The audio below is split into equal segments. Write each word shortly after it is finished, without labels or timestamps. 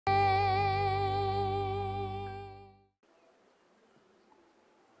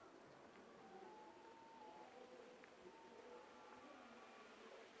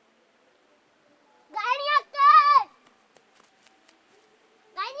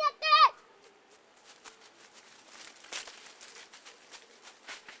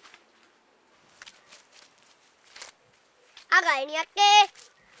ගයිනියක්කේ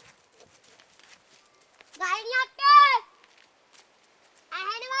ගයිනියක්කේ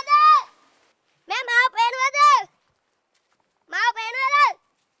ඇහෙනවද මම මාව පේනවද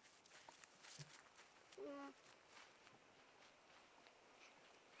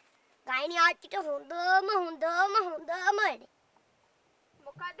ගයිනි ආච්චිට හොඳම වැඩේ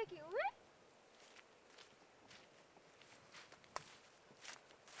මොකද්ද කිව්වේ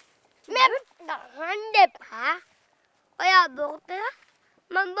මම ගහන්න එපා ඔයා බොරු කළා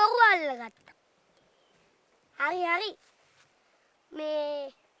මම බොරු අල්ලගත්තා හරි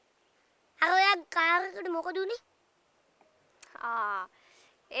මේ අර ඔයා කාරකට මොකද උනේ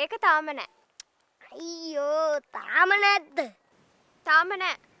ඒක තාම නෑ අයියෝ තාම නැද්ද තාම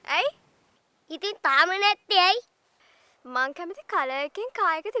නෑ ඇයි ඉතින් තාම නැත්තේ ඇයි මං කැමති කලයකින්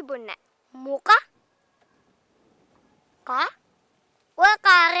කායක තිබුණේ නෑ මොකක් කා ඔය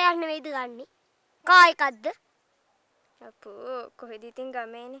කාර්යයක් නෙවෙයිද ගන්නෙ කා එකක්ද අපෝ කොහෙද ඉතින්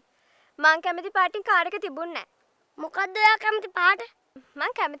ගමේනේ මං කැමති පාටින් කාර් එක තිබුණේ නෑ මොකද්ද ඔයා කැමති පාට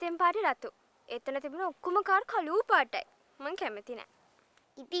මං කැමතිම පාටි රතු එතන තිබුණ ඔක්කොම කාර් කළු පාටයි මං කැමති නෑ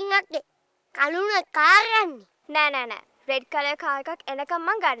ඉතින් අක්කේ කලුණ කාර් යන්නේ නෑ රෙඩ් කලර් කාර් එකක් එනකම්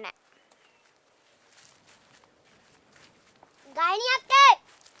මං ගන්නෑ ගයිනි අක්කේ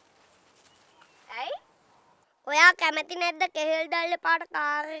ඇයි ඔයා කැමති නැද්ද කෙහෙල් දැල්ලේ පාට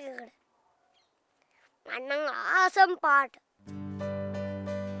කාර් එකකට මන්නම් ආසම් පාට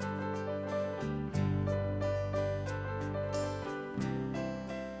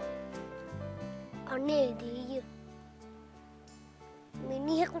අනේ දෙයියෝ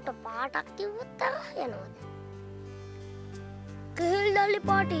මිනිහෙකුට පාටක් කිව්වොත් තරහ යනවද කෙහෙල් දැල්ලේ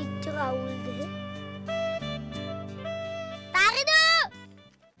පාට ඉච්චර අවුල්ද තාරිදු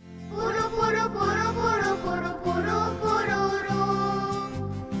පුරු පුරු පුරු පුරු පුරු පුරු පුරු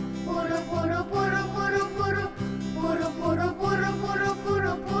පුරු පුරු පුරු පුරු පුරු පුරු පුරු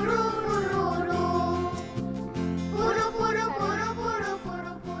පුරු පුරු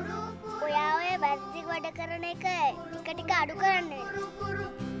පුරු පුරු ඔයා ඔය බැද්දි වැඩ කරන එක ටික අඩු කරන්න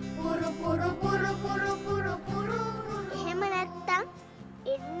එහෙම නැත්තම්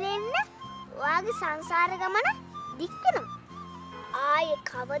එන්න ඔයාගේ සංසාර ගමන දික් වෙනවා ආයේ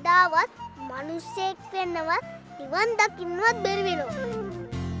කවදාවත් මිනිස්සෙක් වෙන්නවත් නිවන් දකින්නවත් බැරි වෙනවා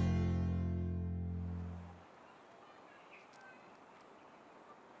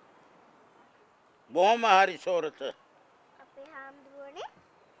බොහොම හරි සෝරත අපේ හාමුදුරුවනේ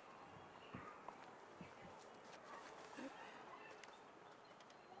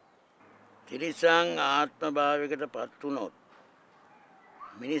තිරිසං ආත්ම භාවයකට පත් වුණොත්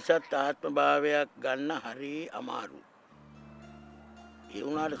මිනිසත් ආත්ම භාවයක් ගන්න හරි අමාරුයි. ඒ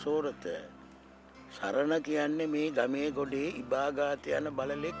වුණාට සෝරත සරණ කියන්නේ මේ ගමේ ගොඩේ ඉබාගාත යන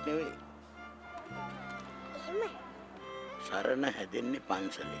බලලෙක් නෙවෙයි. එහෙමයි. සරණ හැදෙන්නේ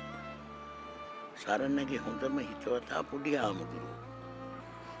පන්සලේ. සරණගේ හොඳම හිතවතා පුඩි ආමුදුරු.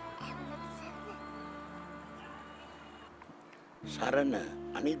 සරණ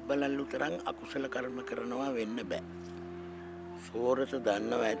අනිත් බලල්ලු තරම් අකුසල කර්ම කරනවා වෙන්න බෑ. සෝරත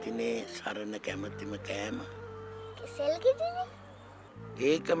දන්නව ඇතිනේ සරණ කැමතිම කෑම. කෙසෙල් ගෙඩිනේ.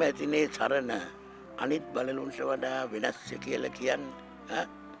 ඒකම ඇතිනේ සරණ අනිත් බලලුන්ට වඩා වෙනස්ය කියලා කියන්නේ.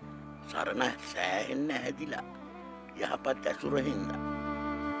 සරණ සෑහෙන්න හැදිලා යහපත් ඇසුර හින්දා.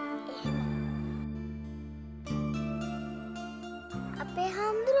 අපේ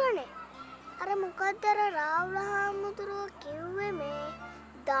හාමුදුරුවනේ අර මොකක්ද අර රාහුල හාමුදුරුවෝ කිව්වේ මේ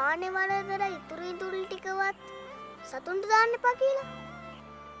දානේ වලදර ඉතුරු ටිකවත් සතුන්ට දාන්න එපා කියලා.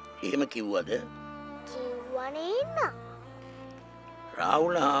 එහෙම කිව්වද? කිව්වනේ නෑ.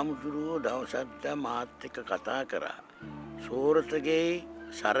 රාහුල හාමුදුරුවෝ දවසක් මාත් එක්ක කතා කරා. සෝරතගේ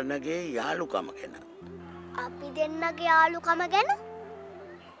සරණගේ යාළුකම ගැන. අපි දෙන්නගේ යාළුකම ගැන?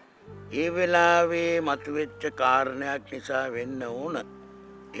 ඒ වෙලාවේ මතුවෙච්ච කාරණයක් නිසා වෙන්න ඕන.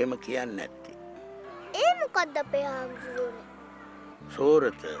 එහෙම කියන්නේ නැත්තේ. ඒ මොකද්ද අපේ හාමුදුරුවනේ?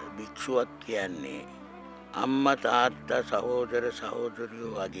 සෝරත භික්ෂුවක් කියන්නේ අම්මා තාත්තා සහෝදර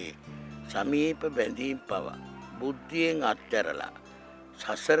සහෝදරියෝ වගේ සමීප බැඳීම් පවා බුද්ධියෙන් අත්හැරලා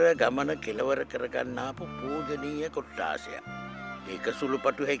සසර ගමන කෙලවර කරගන්න ආපු පූජනීය කොට්ටාසයක්. ඒක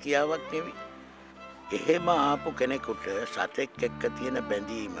සුළුපටු හැකියාවක් නෙවෙයි. එහෙම ආපු කෙනෙකුට සතෙක් එක්ක තියෙන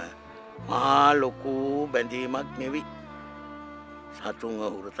බැඳීම මහා ලොකු බැඳීමක් නෙවෙයි. සතුන්ව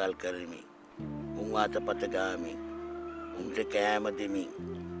හුරතල් කරමින්, උන් අතපත ගාමින්, උන්ට කෑම දෙමින්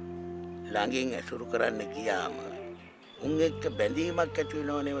ළඟින් ඇසුරු කරන්න ගියාම උන් එක්ක බැඳීමක් ඇති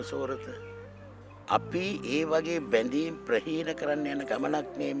වෙනව නෙව සෝරත. අපි ඒ වගේ බැඳීම් ප්‍රහීන කරන්න යන ගමනක්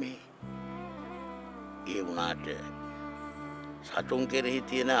නෙමේ. ඒ වුණාට සතුන් කෙරෙහි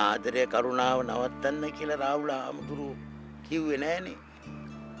තියෙන ආදරය කරුණාව නවත්තන්න කියලා රාහුල හාමුදුරුවෝ කිව්වේ නෑනේ.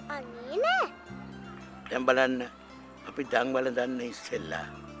 අනේ නෑ. දැන් බලන්න අපි දන්වල දන්න ඉස්සෙල්ලා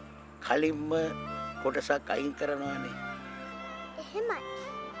කලින්ම කොටසක් අයින් කරනවානේ. එහෙමයි.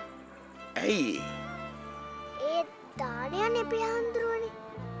 ඇයි? ඒ දානයනේ පියාඳුරනේ.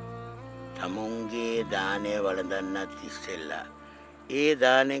 තමුන්ගේ දානය වළඳන්නත් ඉස්සෙල්ලා ඒ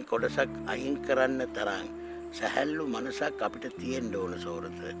දානෙන් කොටසක් අයින් කරන්න තරම් සැහැල්ලු මනසක් අපිට තියෙන්න ඕන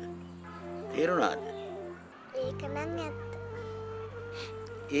සෝරත. තේරුණාද? ඒක නම් ඇත්ත.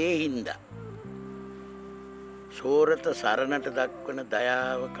 ඒ හින්දා සෝරත සරණට දක්වන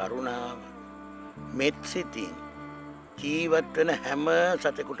දයාව කරුණාව මෙත් සිතින් ජීවත් වෙන හැම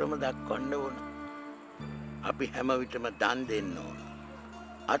සතෙකුටම දක්වන්න ඕන. අපි හැම විටම දන් දෙන්න ඕන.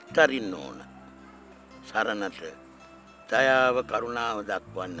 අත්තරින්න ඕන. සරණට දයාව කරුණාව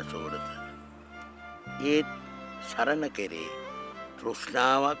දක්වන්න සෝරත. ඒත් සරණ කෙරේ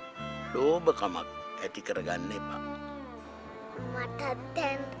තෘෂ්ණාවක් ලෝභකමක් ඇති කරගන්න එපා. මට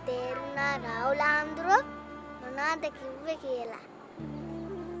දැන් තේරුණා රාහුල හාමුදුරුවෝ මොනවද කිව්වේ කියලා.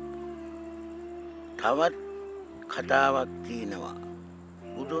 තවත් කතාවක් තියෙනවා.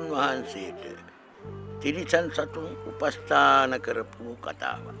 බුදුන් වහන්සේට තිරිසන් සතුන් උපස්ථාන කරපු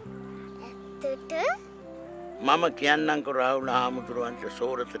කතාවක්. ඇත්තට මම කියන්නම්කෝ රාහුල හාමුදුරුවන්ට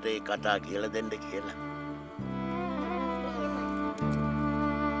සෝරතට ඒ කතා කියලා දෙන්න කියලා.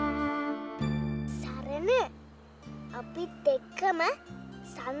 සරණ අපිත් එක්කම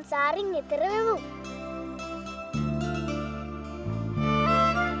සංසාරින් එතර වෙමු.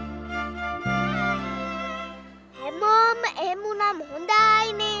 හැමෝම එහෙම වුණාම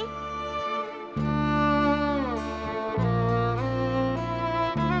හොඳයිනේ.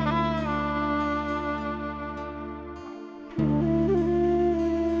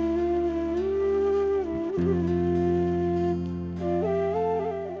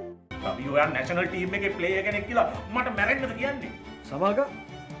 නැෂනල් ටීම් එකේ ප්ලේයර් කෙනෙක් කියලා මට මැරෙන්නද කියන්නේ? සමාග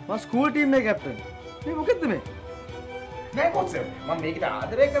මම ස්කූල් ටීම් එකේ කැප්ටන්. මේ මොකෙද්ද මේ? නෑ කොච්චර මම මේකට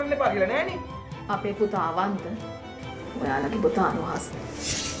ආදරය කරන්න එපා කියලා නෑනේ. අපේ පුතා අවන්ත ඔයාලගේ පුතා අනුහස්.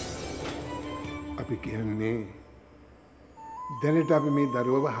 අපි කියන්නේ දැනට අපි මේ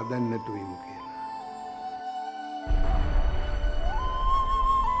දරුවව හදන්න නැතුව ඉමු කියලා.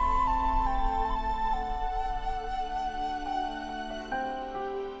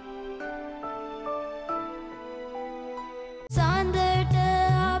 සඳට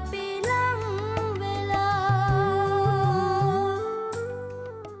අපි ලං වෙලා.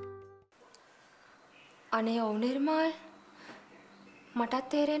 අනේ ඔව් නිර්මාල් මටත්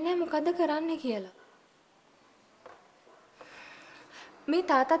තේරෙන්නේ මොකද්ද කරන්න කියලා. මේ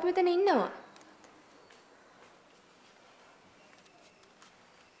තාත්තත් මෙතන ඉන්නවා.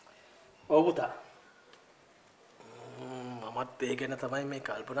 ඔව් පුතා. මමත් ඒ ගැන තමයි මේ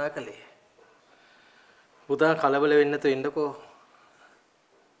කල්පනා කළේ. පුතා කලබල වෙන්න නැතුව ඉන්නකෝ.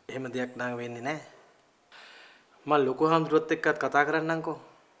 එහෙම දෙයක් නම් වෙන්නේ නැහැ. මම ලොකු හාමුදුරුවොත් එක්කත් කතා කරන්නම්කෝ.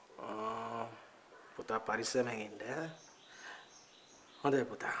 පුතා පරිස්සමෙන් ඉන්න. හොඳයි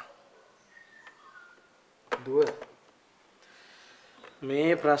පුතා. දුව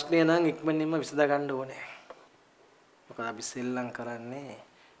මේ ප්‍රශ්නේ නම් ඉක්මනින්ම විසඳ ගන්න ඕනේ. මොකද අපි සෙල්ලම් කරන්නේ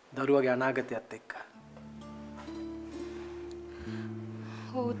දරුවගේ අනාගතයත් එක්ක.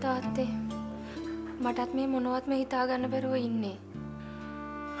 ඔව් තාත්තේ මටත් මේ මොනවත්ම හිතා ගන්න බැරුව ඉන්නේ.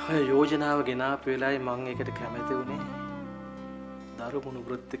 ඔය යෝජනාව ගෙනාපු වෙලාවේ මම ඒකට කැමති වුණේ දරුමුණු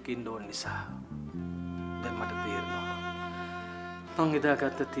වෘත් එක්ක ඉන්න ඕන නිසා. දැන් මට තේරෙනවා මං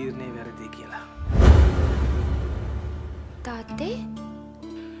එදාගත්ත තීරණේ වැරදි කියලා. තාත්තේ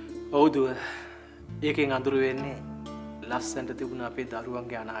ඔව් දුව. ඒකෙන් අඳුර වෙන්නේ ලස්සනට තිබුණ අපේ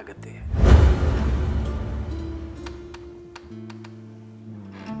දරුවන්ගේ අනාගතය.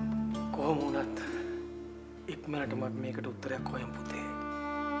 කොහොම වුණත් ඉක්මනට මට මේකට උත්තරයක් හොයමු පුතේ.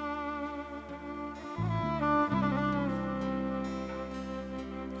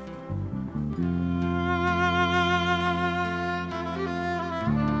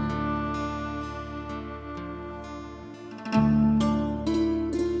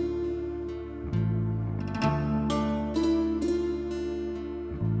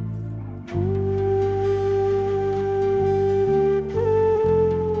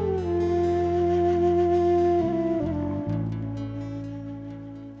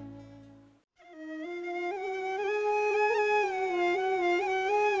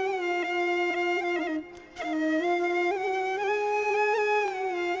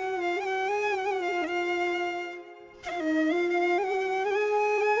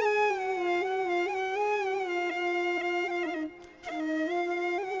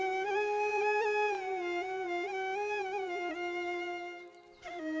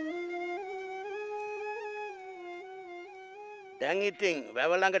 දැන් ඉතින්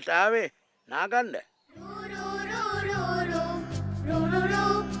වැව ළඟට ආවේ නාගන්න.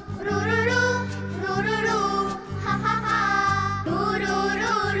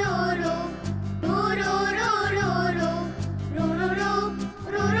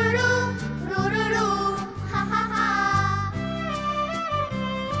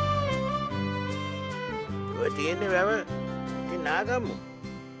 ඔය තියෙන්නේ වැව. ඉතින් නාගම්මු.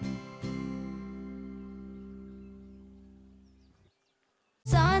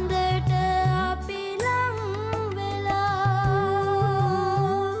 සඳට අපි ලං වෙලා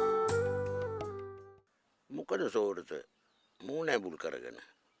මොකද සෝරත මූණ ඇඹුල් කරගෙන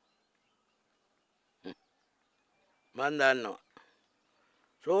මන් දන්නවා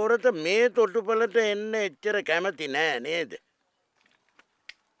සෝරත මේ තොටුපළට එන්න එච්චර කැමති නෑ නේද?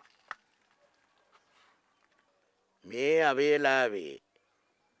 මේ අවේලාවේ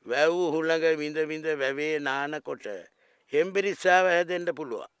වැව් හුළඟ විඳ විඳ වැවේ නානකොට හෙම්බිරිස්සාව හැදෙන්න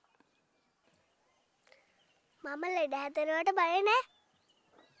පුළුවන්. මම ලෙඩ හැදෙනවට බය නෑ.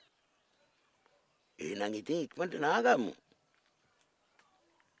 එහෙනම් ඉතින් ඉක්මනට නාගම්මු.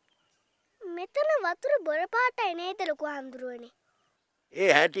 මෙතන වතුර බොර පාටයි නේද ලොකු හාමුදුරුවනේ?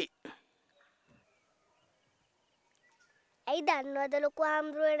 ඒ හැටි ඇයි දන්නවද ලොකු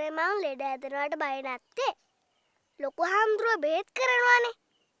හාමුදුරුවනේ මං ලෙඩ හැදෙනවට බය නැත්තේ? ලොකු හාමුදුරුව බෙහෙත් කරනවානේ.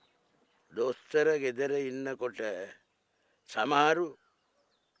 දොස්තර ගෙදර ඉන්නකොට සමහරු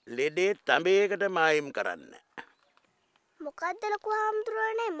ලෙඩේ තඹයකට මායිම් කරන්න. මොකද්ද ලොකු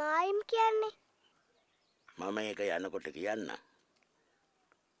හාමුදුරුවනේ මායිම් කියන්නේ? මම ඒක යනකොට කියන්න.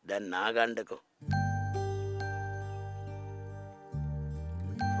 දැන් නාගණ්ඩකෝ.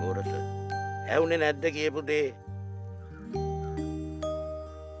 සෝරත ඇහුනේ නැද්ද කියපු දේ?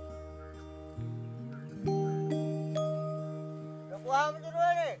 ලොකු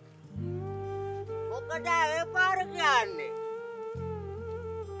හාමුදුරුවනේ මොකද ඒ පාර කියන්නේ?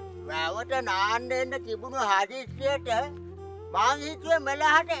 වැවට නාන්න එන්න තිබුණු හදිස්සියට මං හිතුවේ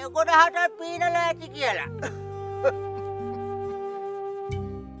මෙලහට 11ට පීනලා ඇති කියලා.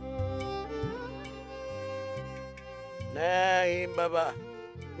 නෑ හිම් බබා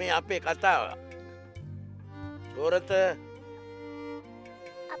මේ අපේ කතාව. සෝරත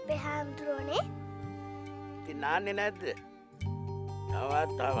අපේ හාමුදුරුවනේ ඉතින් නාන්නේ නැද්ද?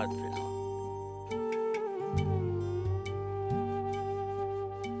 තවත් වෙනවා.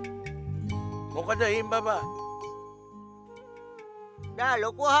 මොකද හිම් බබා? නෑ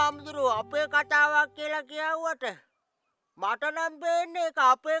ලොකු හාමුදුරුවෝ අපේ කතාවක් කියලා කියවුවට මට නම් පේන්නේ ඒක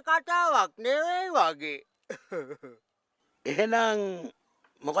අපේ කතාවක් නෙවෙයි වගේ. එහෙනම්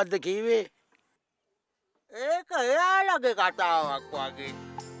මොකද්ද කිව්වේ? ඒක එයාලගේ කතාවක් වගේ.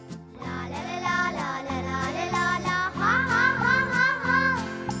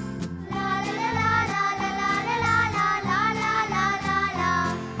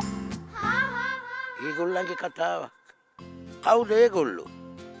 ඒගොල්ලන්ගේ කතාවක්. කවුද ඒගොල්ලෝ?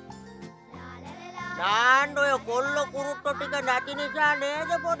 නාන්න ඔය කොල්ල කුරුට්ටෝ ටික නැති නිසා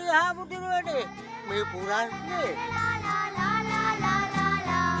නේද පොඩි හාමුදුරුවනේ මේ පුරස්නේ.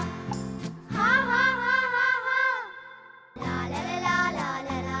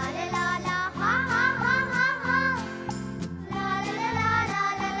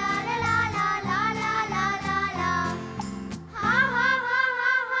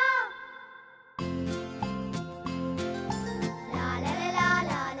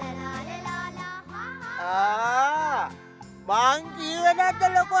 මං කීවේ නැද්ද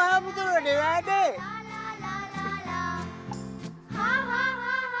ලොකු හාමුදුරුවනේ වැඩේ?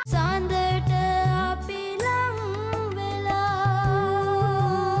 සඳට අපි ලං වෙලා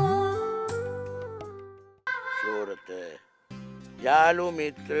සෝරත යාළු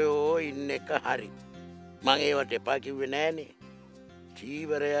මිත්‍රයෝ ඉන්න එක හරි. මං ඒවට එපා කිව්වේ නෑනේ.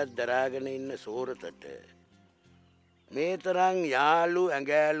 චීවරයක් දරාගෙන ඉන්න සෝරතට මේ තරම් යාළු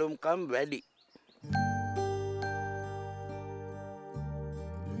ඇඟෑලුම්කම් වැඩි.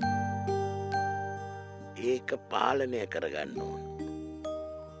 ඒක පාලනය කරගන්න ඕන.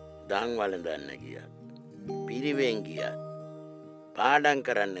 දන් වළඳන්න ගියත්, පිරිවෙන් ගියත්, පාඩම්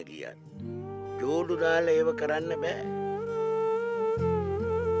කරන්න ගියත්, ජෝඩු දාලා ඒව කරන්න බෑ.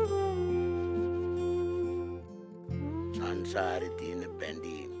 සංසාරේ තියෙන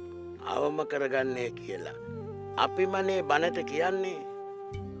බැඳීම් අවම කරගන්නේ කියලා අපිමනේ බනට කියන්නේ.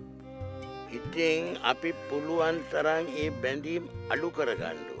 ඉතින් අපි පුළුවන් තරම් ඒ බැඳීම් අඩු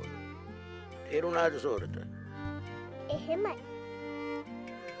කරගන්න ඕන. තේරුණාද සෝරත? එහෙමයි.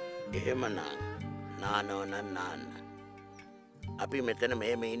 එහෙමනම් නානෝනම් නාන්න. අපි මෙතන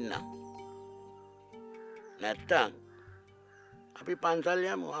මෙහෙම ඉන්නම්. නැත්තම් අපි පන්සල්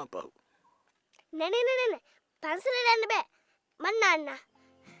යමු ආපහු. නෑ පන්සලට යන්න බෑ. මන්නන්න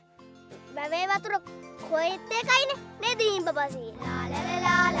බැවේ වතුර කොහෙත් එකයිනේ නේද හිඹපසී ලා ලා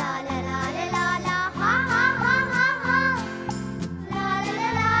ලා ලා ලා ලා ලා ලා හා හා හා හා හා ලා ලා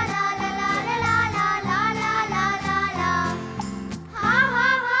ලා ලා ලා ලා ලා ලා ලා ලා ලා ලා හා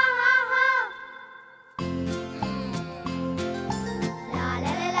හා හා හා හා ලා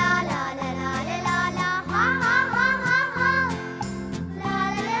ලා ලා ලා ලා ලා ලා ලා හා හා හා හා හා ලා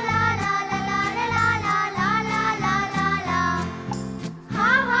ලා ලා ලා ලා ලා ලා ලා ලා ලා ලා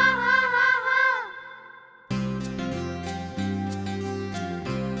හා හා හා හා හා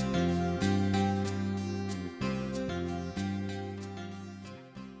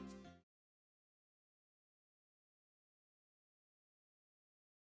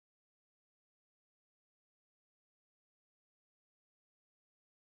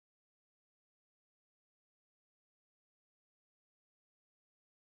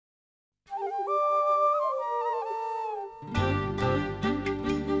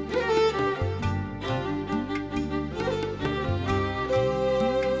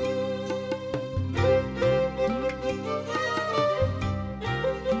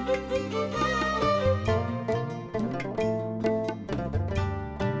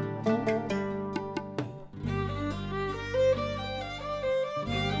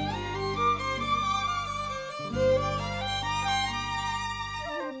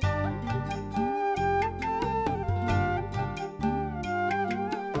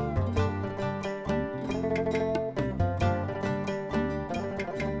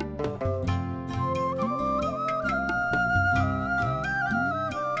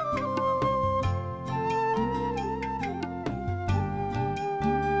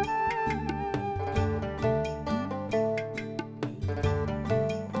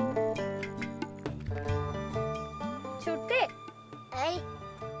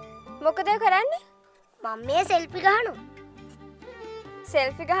මොකද කරන්නේ? මම මේ සෙල්ෆි ගහනවා.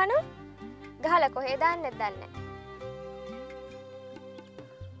 සෙල්ෆි ගහනවා? ගහලා කොහෙද දාන්නේ දන්නේ නැහැ.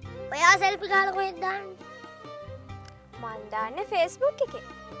 ඔයා සෙල්ෆි ගහලා කොහෙද දාන්නේ? මං දාන්නේ Facebook එකේ.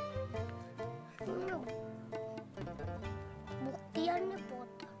 බුක් තියන්නේ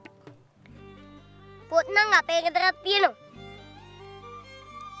පොත්. පොත් නම් අපේ ගෙදරක් තියෙනවා.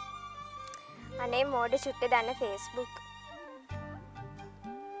 අනේ මෝඩ චුට්ටේ දාන්නේ Facebook.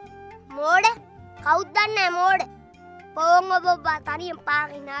 මෝඩ කවුද දන්නේ මෝඩ පොංග බොබ්බා තනියෙන්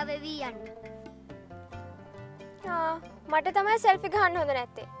පාරින් ආවෙවි යන්නේ මට තමයි සෙල්ෆි ගන්න හොඳ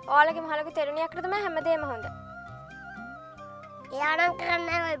නැත්තේ ඔයාලගේ මහලගේ තෙරණියක්ට තමයි හැමදේම හොඳ එයා නම් කරන්නේ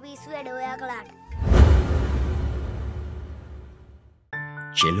නැහැ ඔය පිස්සු වැඩ ඔයා කළාට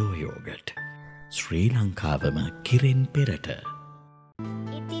ජෙලෝ යෝගට් ශ්‍රී ලංකාවම කිරෙන් පෙරට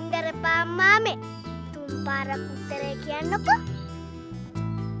ඉතින් දරපා මාමේ තුන් පාරක් උත්තරේ කියන්නකෝ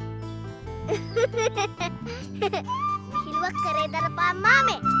හිලුවක් කරේ දරපා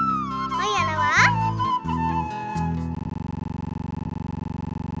මාමේ මම යනවා